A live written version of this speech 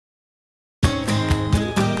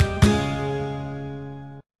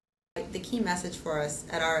key message for us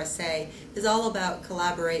at RSA is all about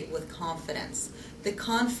collaborate with confidence. The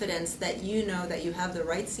confidence that you know that you have the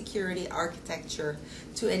right security architecture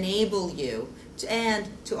to enable you and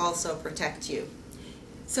to also protect you.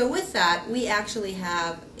 So with that, we actually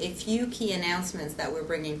have a few key announcements that we're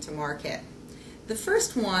bringing to market. The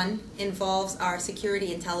first one involves our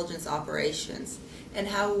security intelligence operations and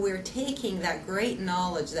how we're taking that great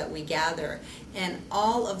knowledge that we gather and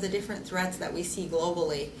all of the different threats that we see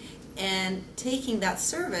globally and taking that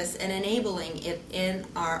service and enabling it in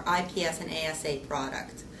our IPS and ASA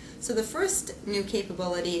product. So the first new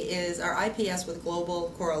capability is our IPS with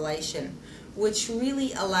global correlation, which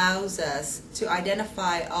really allows us to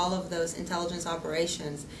identify all of those intelligence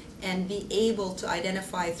operations and be able to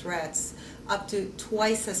identify threats up to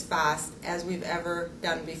twice as fast as we've ever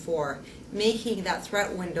done before, making that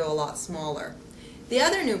threat window a lot smaller. The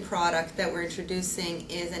other new product that we're introducing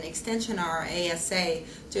is an extension of our ASA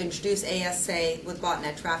to introduce ASA with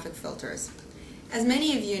botnet traffic filters. As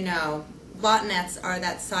many of you know, botnets are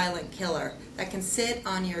that silent killer that can sit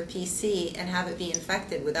on your PC and have it be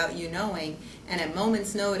infected without you knowing, and at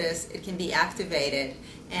moment's notice it can be activated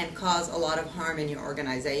and cause a lot of harm in your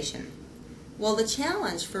organization. Well, the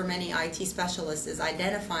challenge for many IT specialists is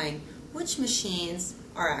identifying which machines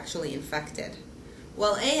are actually infected.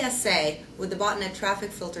 Well, ASA, with the botnet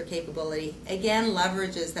traffic filter capability, again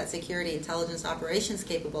leverages that security intelligence operations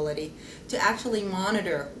capability to actually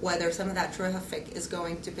monitor whether some of that traffic is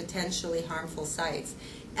going to potentially harmful sites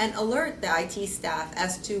and alert the IT staff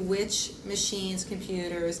as to which machines,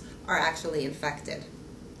 computers are actually infected.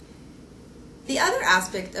 The other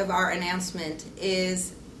aspect of our announcement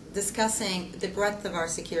is discussing the breadth of our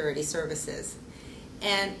security services.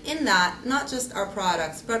 And in that, not just our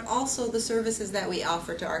products, but also the services that we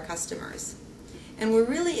offer to our customers. And we're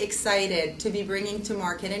really excited to be bringing to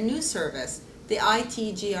market a new service, the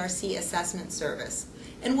IT GRC Assessment Service.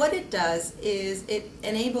 And what it does is it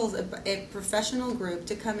enables a professional group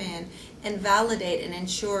to come in and validate and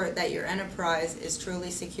ensure that your enterprise is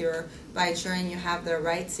truly secure by ensuring you have the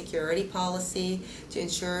right security policy, to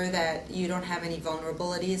ensure that you don't have any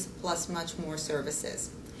vulnerabilities, plus much more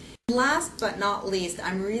services. Last but not least,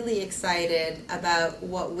 I'm really excited about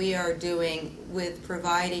what we are doing with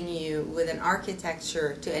providing you with an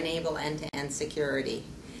architecture to enable end-to-end security.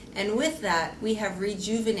 And with that, we have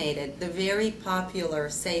rejuvenated the very popular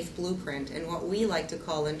SAFE blueprint and what we like to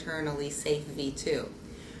call internally SAFE V2.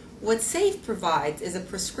 What SAFE provides is a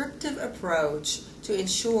prescriptive approach to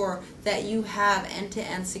ensure that you have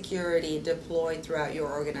end-to-end security deployed throughout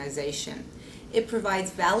your organization. It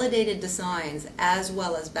provides validated designs as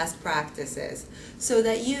well as best practices so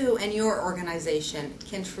that you and your organization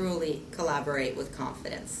can truly collaborate with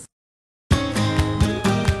confidence.